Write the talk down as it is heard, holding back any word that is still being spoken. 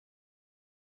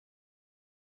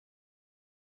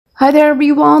Hi there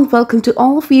everyone, welcome to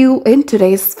all of you in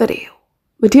today's video.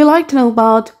 Would you like to know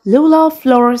about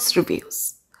Lolaflors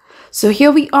Reviews? So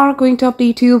here we are going to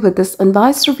update you with this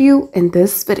unbiased review in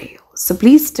this video. So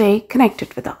please stay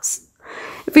connected with us.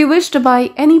 If you wish to buy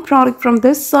any product from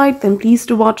this site, then please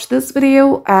do watch this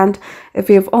video. And if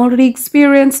you have already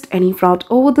experienced any fraud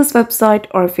over this website,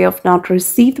 or if you have not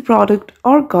received the product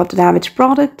or got a damaged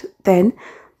product, then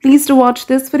please do watch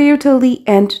this video till the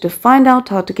end to find out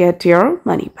how to get your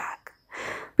money back.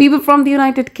 People from the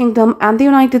United Kingdom and the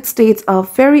United States are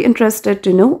very interested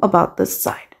to know about this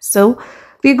site. So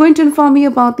we are going to inform you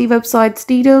about the website's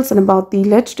details and about the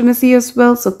legitimacy as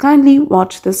well. So kindly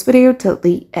watch this video till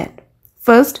the end.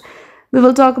 First, we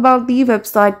will talk about the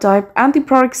website type and the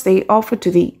products they offer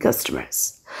to the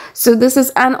customers. So this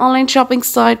is an online shopping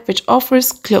site which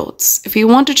offers clothes. If you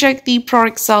want to check the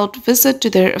products out, visit to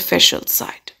their official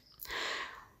site.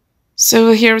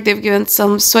 So here they've given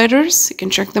some sweaters, you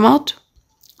can check them out.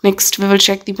 Next, we will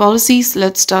check the policies.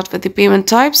 Let's start with the payment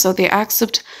type. So they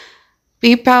accept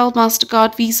Payapal,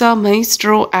 MasterCard, Visa,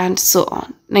 Maestro, and so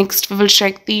on. Next, we will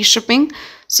check the shipping.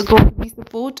 So go to the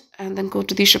support and then go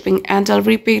to the shipping and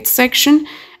delivery page section.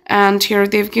 And here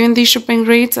they've given the shipping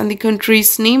rates and the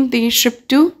country's name they ship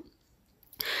to.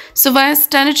 So via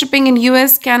standard shipping in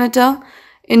US, Canada.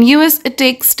 In US, it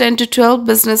takes 10 to 12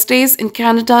 business days. In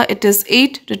Canada, it is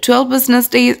 8 to 12 business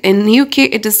days. In UK,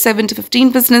 it is 7 to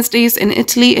 15 business days. In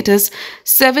Italy, it is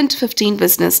 7 to 15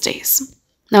 business days.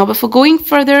 Now, before going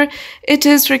further, it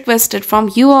is requested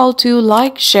from you all to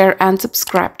like, share, and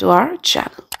subscribe to our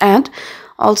channel. And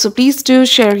also, please do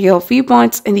share your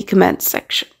viewpoints in the comment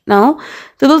section. Now,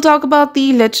 we will talk about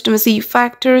the legitimacy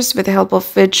factors with the help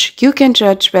of which you can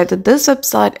judge whether this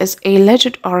website is a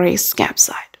legit or a scam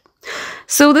site.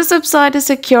 So this website is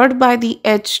secured by the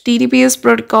HTTPS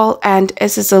protocol and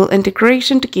SSL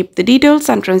integration to keep the details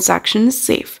and transactions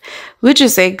safe, which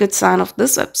is a good sign of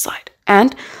this website.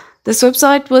 And this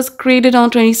website was created on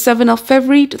 27 of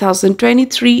February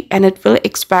 2023 and it will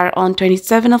expire on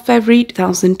 27 of February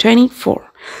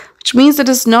 2024, which means it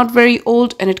is not very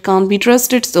old and it can't be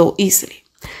trusted so easily.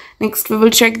 Next, we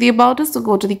will check the about us. So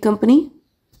go to the company.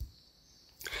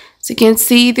 So you can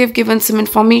see they've given some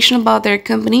information about their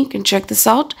company. You can check this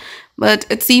out. But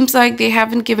it seems like they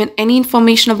haven't given any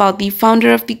information about the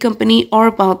founder of the company or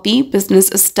about the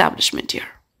business establishment here.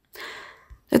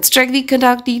 Let's check the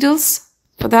contact details.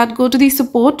 For that, go to the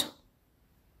support.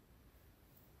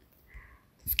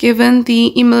 They've given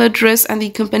the email address and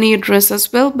the company address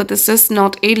as well, but this is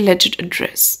not a legit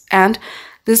address. And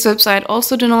this website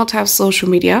also do not have social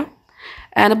media.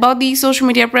 And about the social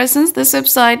media presence, this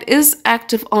website is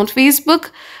active on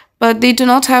Facebook, but they do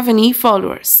not have any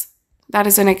followers. That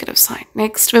is a negative sign.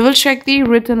 Next, we will check the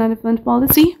return and refund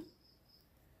policy.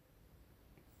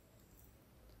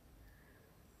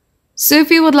 So if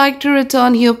you would like to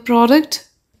return your product,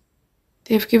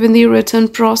 they've given the return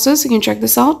process. You can check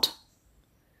this out.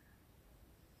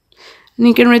 And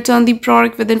you can return the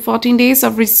product within 14 days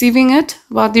of receiving it.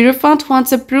 About the refund,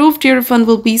 once approved, your refund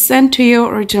will be sent to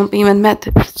your original payment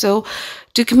method. So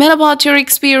to comment about your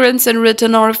experience in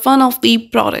return or refund of the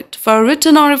product. For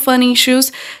return or refund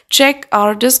issues, check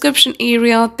our description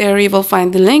area. There you will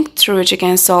find the link through which you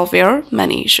can solve your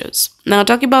money issues. Now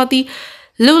talking about the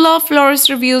Lolaflors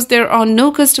Reviews, there are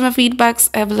no customer feedbacks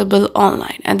available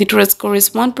online and the trust score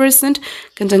is 1%.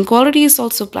 Content quality is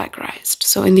also plagiarized.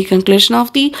 So in the conclusion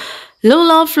of the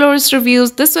Lolaflors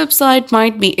Reviews, this website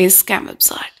might be a scam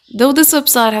website. Though this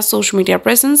website has social media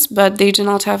presence, but they do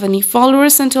not have any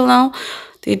followers until now.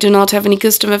 They do not have any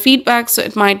customer feedback, so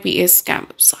it might be a scam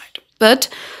website. But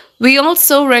we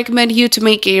also recommend you to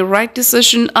make a right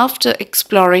decision after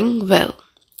exploring well.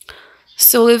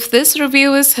 So if this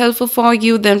review is helpful for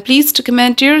you, then please do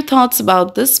comment your thoughts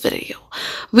about this video.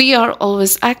 We are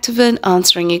always active in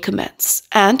answering your comments.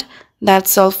 And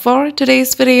that's all for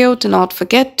today's video. Do not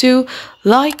forget to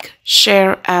like,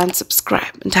 share, and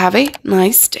subscribe. And have a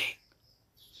nice day.